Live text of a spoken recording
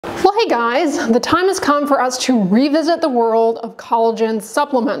Well, hey guys, the time has come for us to revisit the world of collagen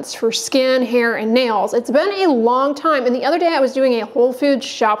supplements for skin, hair, and nails. It's been a long time, and the other day I was doing a Whole Foods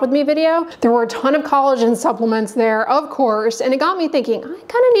Shop With Me video. There were a ton of collagen supplements there, of course, and it got me thinking, I kind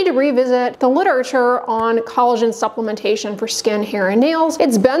of need to revisit the literature on collagen supplementation for skin, hair, and nails.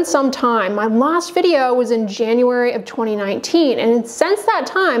 It's been some time. My last video was in January of 2019, and since that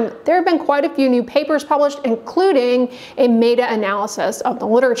time, there have been quite a few new papers published, including a meta-analysis of the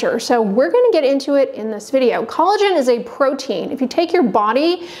literature. So we're going to get into it in this video. Collagen is a protein. If you take your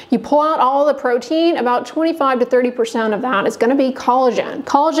body, you pull out all the protein, about 25 to 30% of that is going to be collagen.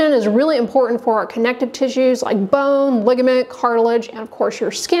 Collagen is really important for our connective tissues like bone, ligament, cartilage, and of course your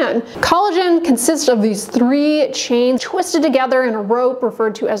skin. Collagen consists of these three chains twisted together in a rope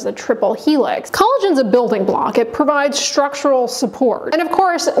referred to as the triple helix. Collagen is a building block. It provides structural support. And of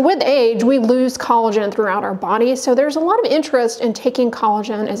course, with age, we lose collagen throughout our body, so there's a lot of interest in taking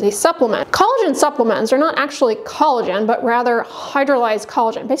collagen as a supplement. Collagen supplements are not actually collagen, but rather hydrolyzed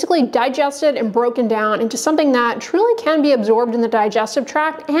collagen, basically digested and broken down into something that truly can be absorbed in the digestive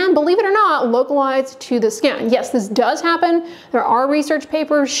tract and, believe it or not, localized to the skin. Yes, this does happen. There are research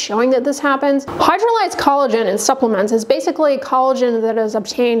papers showing that this happens. Hydrolyzed collagen in supplements is basically collagen that is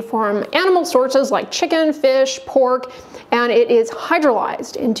obtained from animal sources like chicken, fish, pork, and it is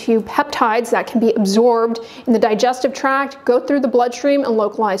hydrolyzed into peptides that can be absorbed in the digestive tract, go through the bloodstream, and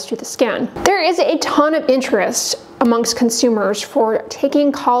localized to the skin. There is a ton of interest amongst consumers for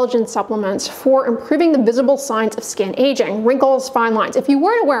taking collagen supplements for improving the visible signs of skin aging, wrinkles, fine lines. If you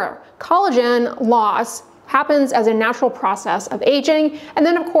weren't aware, collagen loss happens as a natural process of aging, and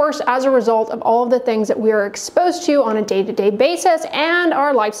then of course as a result of all of the things that we are exposed to on a day-to-day basis and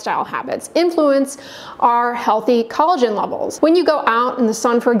our lifestyle habits influence our healthy collagen levels. When you go out in the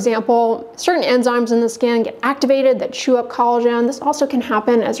sun, for example, certain enzymes in the skin get activated that chew up collagen. This also can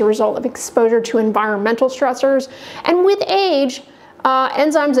happen as a result of exposure to environmental stressors, and with age,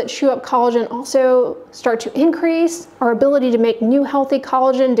 enzymes that chew up collagen also start to increase. Our ability to make new healthy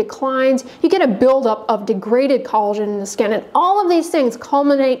collagen declines. You get a buildup of degraded collagen in the skin, and all of these things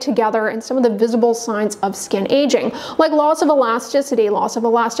culminate together in some of the visible signs of skin aging, like loss of elasticity, loss of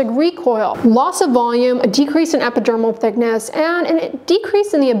elastic recoil, loss of volume, a decrease in epidermal thickness, and a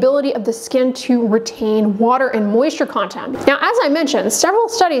decrease in the ability of the skin to retain water and moisture content. Now, as I mentioned, several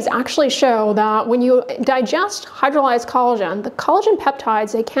studies actually show that when you digest hydrolyzed collagen, the collagen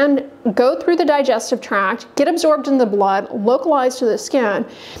peptides, they can go through the digestive tract, get absorbed in the blood, localized to the skin,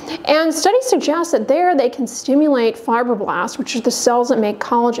 and studies suggest that there they can stimulate fibroblasts, which are the cells that make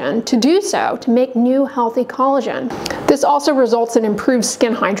collagen, to do so, to make new healthy collagen. This also results in improved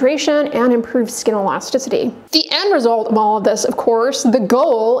skin hydration and improved skin elasticity. The end result of all of this, of course, the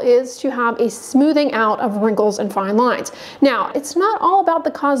goal is to have a smoothing out of wrinkles and fine lines. Now, it's not all about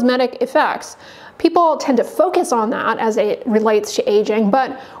the cosmetic effects. People tend to focus on that as it relates to aging,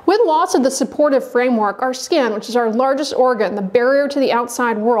 but with loss of the supportive framework, our skin, which is our largest organ, the barrier to the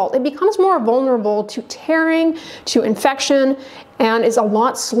outside world, it becomes more vulnerable to tearing, to infection, and is a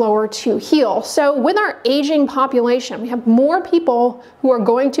lot slower to heal. So with our aging population, we have more people who are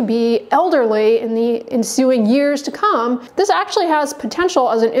going to be elderly in the ensuing years to come. This actually has potential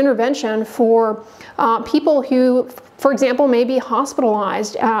as an intervention for people who, for example, may be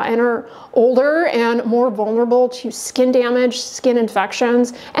hospitalized and are older and more vulnerable to skin damage, skin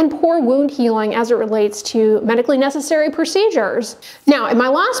infections, and poor wound healing as it relates to medically necessary procedures. Now, in my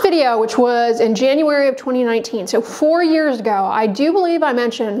last video, which was in January of 2019, so 4 years ago, I do believe I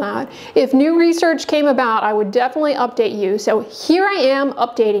mentioned that if new research came about, I would definitely update you. So here I am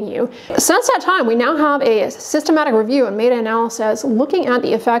updating you. Since that time, we now have a systematic review and meta-analysis looking at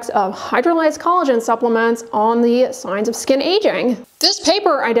the effects of hydrolyzed collagen supplements on the signs of skin aging. This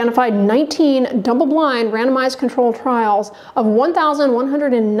paper identified 19 double-blind randomized controlled trials of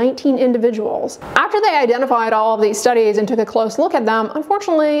 1,119 individuals. After they identified all of these studies and took a close look at them,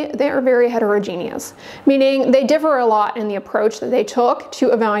 unfortunately, they are very heterogeneous, meaning they differ a lot in the approach that they took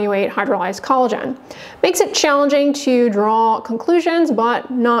to evaluate hydrolyzed collagen. Makes it challenging to draw conclusions, but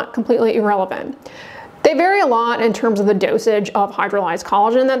not completely irrelevant. They vary a lot in terms of the dosage of hydrolyzed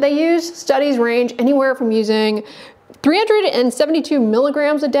collagen that they use. Studies range anywhere from using 372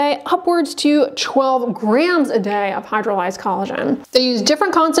 milligrams a day upwards to 12 grams a day of hydrolyzed collagen. They use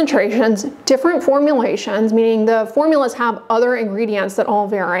different concentrations, different formulations, meaning the formulas have other ingredients that all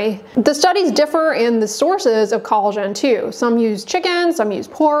vary. The studies differ in the sources of collagen too. Some use chicken, some use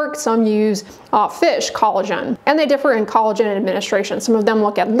pork, some use fish collagen, and they differ in collagen administration. Some of them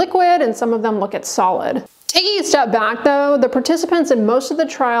look at liquid and some of them look at solid. Taking a step back though, the participants in most of the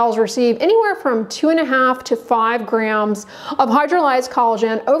trials received anywhere from 2.5 to 5 grams of hydrolyzed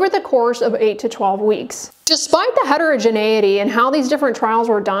collagen over the course of 8 to 12 weeks. Despite the heterogeneity in how these different trials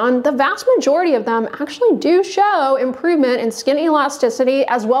were done, the vast majority of them actually do show improvement in skin elasticity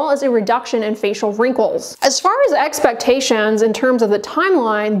as well as a reduction in facial wrinkles. As far as expectations in terms of the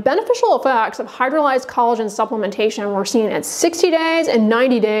timeline, beneficial effects of hydrolyzed collagen supplementation were seen at 60 days and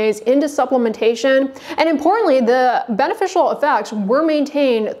 90 days into supplementation, and importantly, the beneficial effects were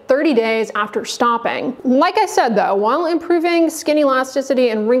maintained 30 days after stopping. Like I said though, while improving skin elasticity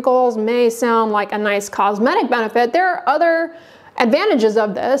and wrinkles may sound like a nice cosmetic benefit, there are other advantages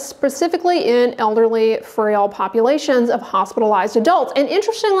of this, specifically in elderly, frail populations of hospitalized adults. And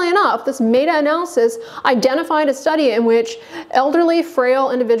interestingly enough, this meta-analysis identified a study in which elderly,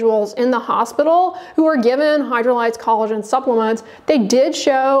 frail individuals in the hospital who were given hydrolyzed collagen supplements, they did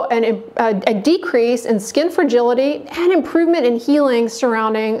show a decrease in skin fragility and improvement in healing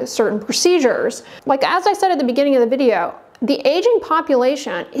surrounding certain procedures. Like as I said at the beginning of the video, the aging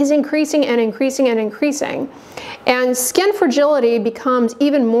population is increasing and increasing and increasing, and skin fragility becomes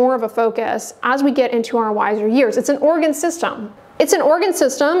even more of a focus as we get into our wiser years. It's an organ system. It's an organ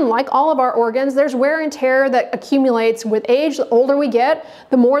system, like all of our organs. There's wear and tear that accumulates with age. The older we get,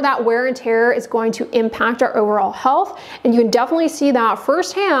 the more that wear and tear is going to impact our overall health. And you can definitely see that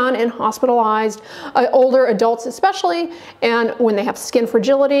firsthand in hospitalized older adults especially. And when they have skin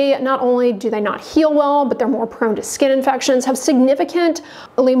fragility, not only do they not heal well, but they're more prone to skin infections, have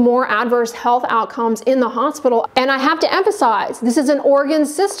significantly more adverse health outcomes in the hospital. And I have to emphasize, this is an organ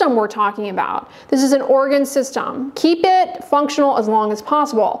system we're talking about. This is an organ system. Keep it functional as long as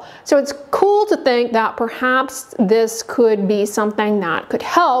possible. So it's cool to think that perhaps this could be something that could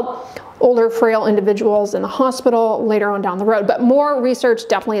help older, frail individuals in the hospital later on down the road, but more research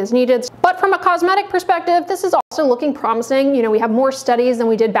definitely is needed. But from a cosmetic perspective, this is also looking promising. You know, we have more studies than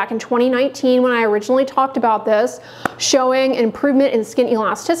we did back in 2019 when I originally talked about this, showing improvement in skin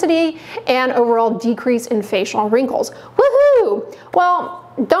elasticity and overall decrease in facial wrinkles. Woohoo! Well,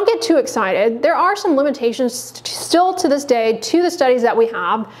 don't get too excited. There are some limitations still to this day to the studies that we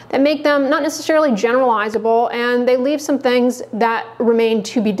have that make them not necessarily generalizable, and they leave some things that remain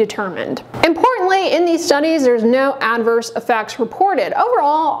to be determined. Importantly, in these studies, there's no adverse effects reported.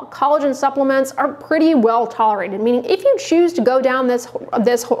 Overall, collagen supplements are pretty well tolerated, meaning if you choose to go down this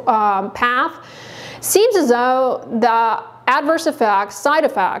path, seems as though the adverse effects, side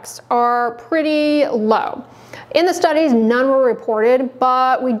effects, are pretty low. In the studies, none were reported,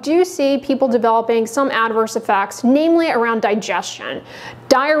 but we do see people developing some adverse effects, namely around digestion,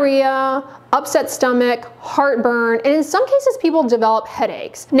 diarrhea, upset stomach, heartburn, and in some cases people develop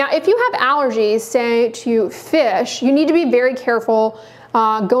headaches. Now, if you have allergies, say to fish, you need to be very careful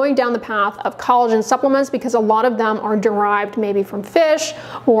going down the path of collagen supplements because a lot of them are derived maybe from fish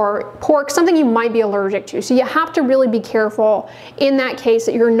or pork, something you might be allergic to. So you have to really be careful in that case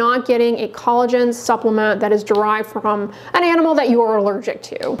that you're not getting a collagen supplement that is derived from an animal that you are allergic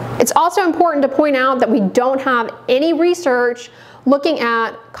to. It's also important to point out that we don't have any research looking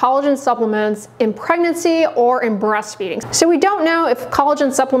at collagen supplements in pregnancy or in breastfeeding. So we don't know if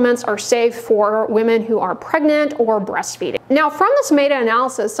collagen supplements are safe for women who are pregnant or breastfeeding. Now, from this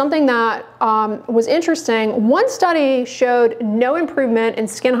meta-analysis, something that was interesting, one study showed no improvement in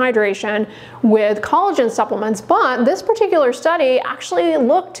skin hydration with collagen supplements, but this particular study actually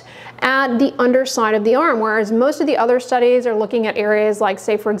looked at the underside of the arm, whereas most of the other studies are looking at areas like,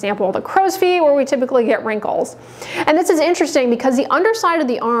 say, for example, the crow's feet, where we typically get wrinkles. And this is interesting because the underside of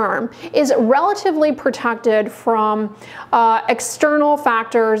the arm is relatively protected from external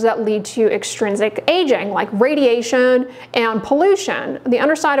factors that lead to extrinsic aging, like radiation and pollution. The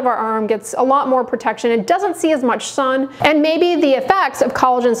underside of our arm gets a lot more protection. It doesn't see as much sun, and maybe the effects of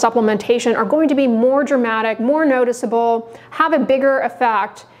collagen supplementation are going to be more dramatic, more noticeable, have a bigger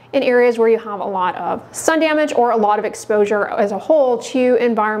effect in areas where you have a lot of sun damage or a lot of exposure as a whole to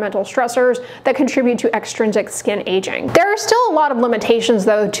environmental stressors that contribute to extrinsic skin aging. There are still a lot of limitations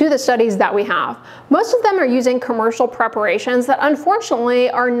though to the studies that we have. Most of them are using commercial preparations that unfortunately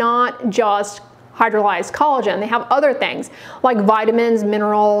are not just hydrolyzed collagen. They have other things like vitamins,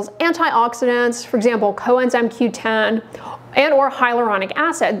 minerals, antioxidants, for example, coenzyme Q10 and or hyaluronic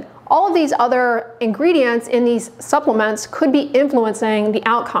acid. All of these other ingredients in these supplements could be influencing the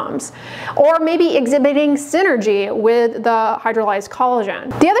outcomes or maybe exhibiting synergy with the hydrolyzed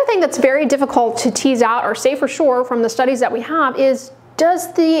collagen. The other thing that's very difficult to tease out or say for sure from the studies that we have is,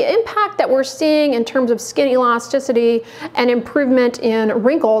 does the impact that we're seeing in terms of skin elasticity and improvement in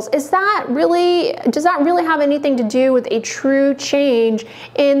wrinkles, does that really have anything to do with a true change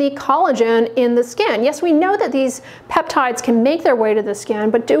in the collagen in the skin? Yes, we know that these peptides can make their way to the skin,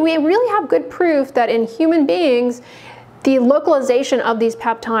 but do we really have good proof that in human beings, the localization of these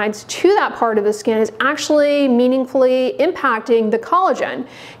peptides to that part of the skin is actually meaningfully impacting the collagen?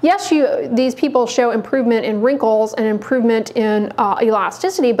 Yes, these people show improvement in wrinkles and improvement in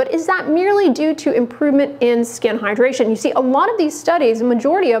elasticity, but is that merely due to improvement in skin hydration? You see, a lot of these studies, the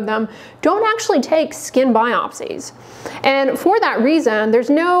majority of them, don't actually take skin biopsies. And for that reason,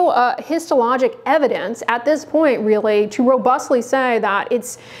 there's no histologic evidence at this point really to robustly say that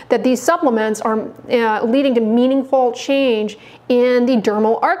these supplements are leading to meaningful change in the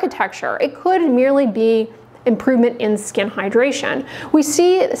dermal architecture. It could merely be improvement in skin hydration. We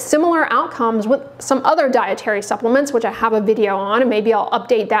see similar outcomes with some other dietary supplements, which I have a video on, and maybe I'll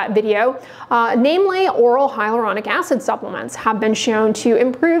update that video. Namely, oral hyaluronic acid supplements have been shown to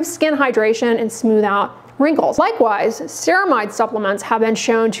improve skin hydration and smooth out wrinkles. Likewise, ceramide supplements have been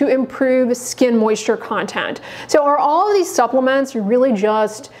shown to improve skin moisture content. So are all of these supplements really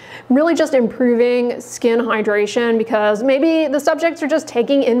just improving skin hydration because maybe the subjects are just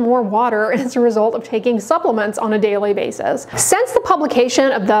taking in more water as a result of taking supplements on a daily basis? Since the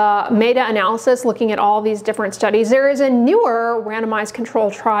publication of the meta-analysis looking at all these different studies, there is a newer randomized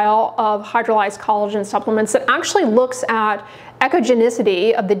control trial of hydrolyzed collagen supplements that actually looks at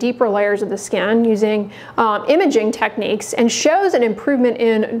echogenicity of the deeper layers of the skin using imaging techniques and shows an improvement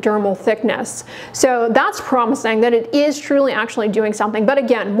in dermal thickness. So that's promising that it is truly actually doing something, but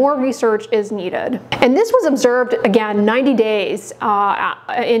again, more research is needed. And this was observed again 90 days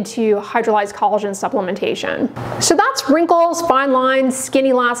into hydrolyzed collagen supplementation. So that's wrinkles, fine lines, skin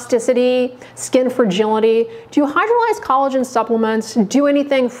elasticity, skin fragility. Do hydrolyzed collagen supplements do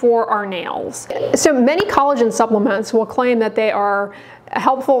anything for our nails? So many collagen supplements will claim that they are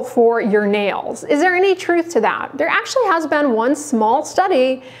helpful for your nails. Is there any truth to that? There actually has been one small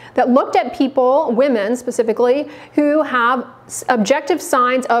study that looked at people, women specifically, who have objective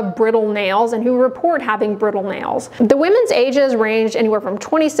signs of brittle nails and who report having brittle nails. The women's ages ranged anywhere from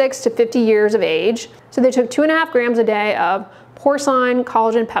 26 to 50 years of age. So they took 2.5 grams a day of porcine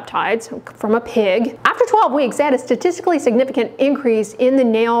collagen peptides from a pig. After 12 weeks, they had a statistically significant increase in the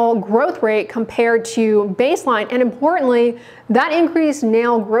nail growth rate compared to baseline, and importantly, that increased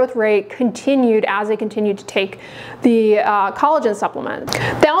nail growth rate continued as they continued to take the collagen supplement.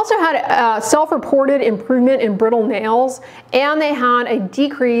 They also had a self-reported improvement in brittle nails, and they had a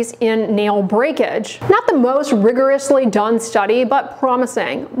decrease in nail breakage. Not the most rigorously done study, but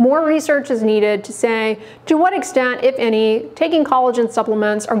promising. More research is needed to say to what extent, if any, taking collagen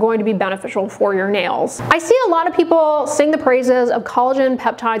supplements are going to be beneficial for your nails. I see a lot of people sing the praises of collagen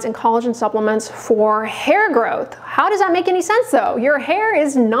peptides and collagen supplements for hair growth. How does that make any sense though? Your hair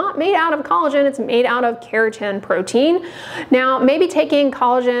is not made out of collagen, it's made out of keratin protein. Now, maybe taking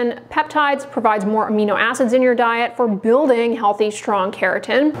collagen peptides provides more amino acids in your diet for building healthy, strong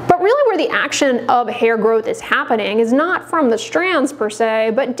keratin. But really where the action of hair growth is happening is not from the strands per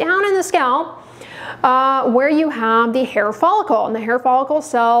se, but down in the scalp, where you have the hair follicle and the hair follicle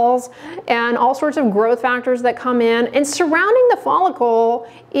cells and all sorts of growth factors that come in, and surrounding the follicle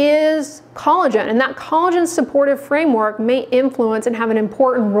is collagen, and that collagen supportive framework may influence and have an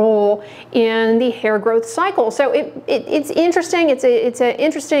important role in the hair growth cycle. So it's interesting, it's an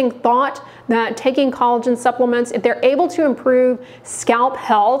interesting thought that taking collagen supplements, if they're able to improve scalp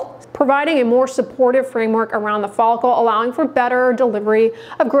health, providing a more supportive framework around the follicle, allowing for better delivery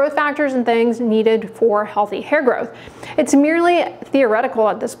of growth factors and things needed for healthy hair growth. It's merely theoretical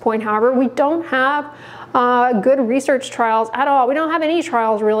at this point, however. We don't have good research trials at all. We don't have any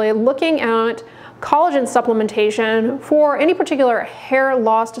trials really looking at collagen supplementation for any particular hair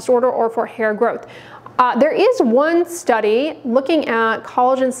loss disorder or for hair growth. There is one study looking at a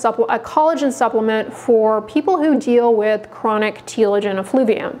collagen supplement for people who deal with chronic telogen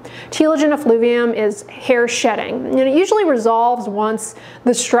effluvium. Telogen effluvium is hair shedding, and it usually resolves once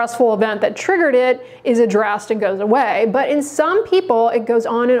the stressful event that triggered it is addressed and goes away. But in some people, it goes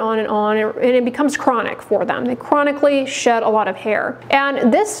on and on and on, and it becomes chronic for them. They chronically shed a lot of hair.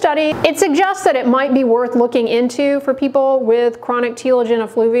 And this study, it suggests that it might be worth looking into for people with chronic telogen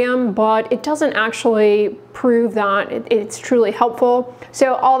effluvium, but it doesn't actually prove that it's truly helpful.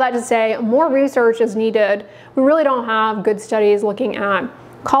 So all that to say, more research is needed. We really don't have good studies looking at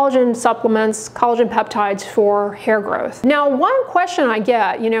collagen supplements, collagen peptides for hair growth. Now, one question I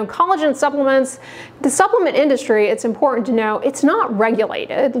get, collagen supplements, the supplement industry, it's important to know, it's not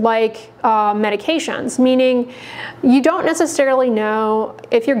regulated like medications, meaning you don't necessarily know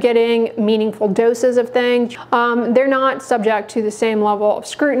if you're getting meaningful doses of things. They're not subject to the same level of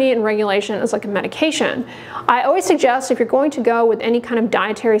scrutiny and regulation as like a medication. I always suggest if you're going to go with any kind of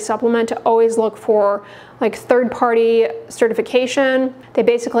dietary supplement to always look for like third-party certification. They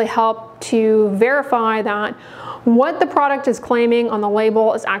basically help to verify that what the product is claiming on the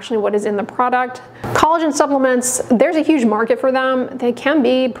label is actually what is in the product. Collagen supplements, there's a huge market for them. They can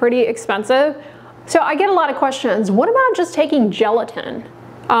be pretty expensive. So I get a lot of questions. What about just taking gelatin?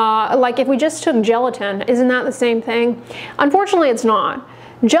 Like if we just took gelatin, isn't that the same thing? Unfortunately, it's not.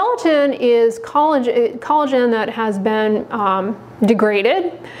 Gelatin is collagen that has been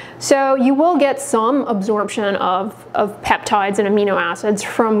degraded, so you will get some absorption of peptides and amino acids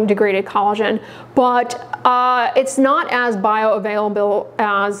from degraded collagen, but it's not as bioavailable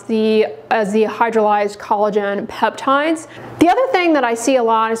as the hydrolyzed collagen peptides. The other thing that I see a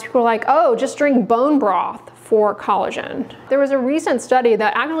lot is people are like, oh, just drink bone broth for collagen. There was a recent study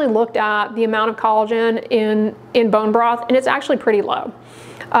that actually looked at the amount of collagen in bone broth, and it's actually pretty low.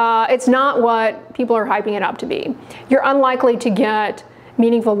 It's not what people are hyping it up to be. You're unlikely to get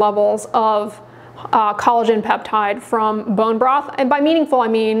meaningful levels of collagen peptide from bone broth, and by meaningful I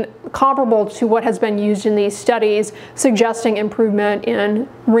mean comparable to what has been used in these studies suggesting improvement in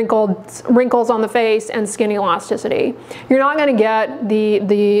wrinkles on the face and skin elasticity. You're not going to get the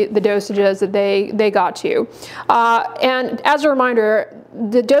dosages that they got to. And as a reminder,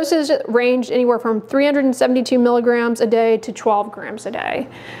 the doses range anywhere from 372 milligrams a day to 12 grams a day.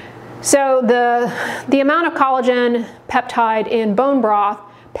 So the amount of collagen peptide in bone broth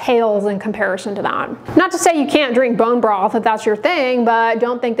pales in comparison to that. Not to say you can't drink bone broth if that's your thing, but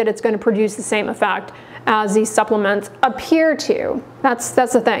don't think that it's going to produce the same effect as these supplements appear to. That's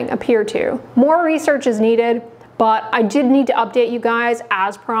the thing, appear to. More research is needed, but I did need to update you guys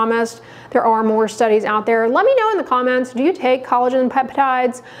as promised. There are more studies out there. Let me know in the comments, do you take collagen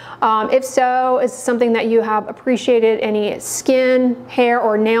peptides? If so, is this something that you have appreciated any skin, hair,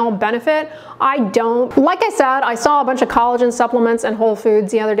 or nail benefit? I don't. Like I said, I saw a bunch of collagen supplements in Whole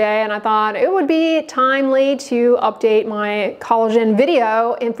Foods the other day, and I thought it would be timely to update my collagen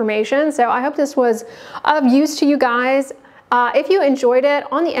video information. So I hope this was of use to you guys. If you enjoyed it,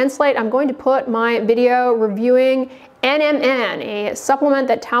 on the end slate, I'm going to put my video reviewing NMN, a supplement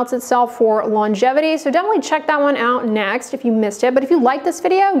that touts itself for longevity. So definitely check that one out next if you missed it. But if you like this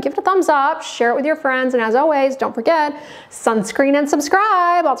video, give it a thumbs up, share it with your friends, and as always, don't forget, sunscreen and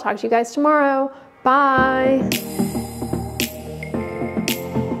subscribe. I'll talk to you guys tomorrow. Bye.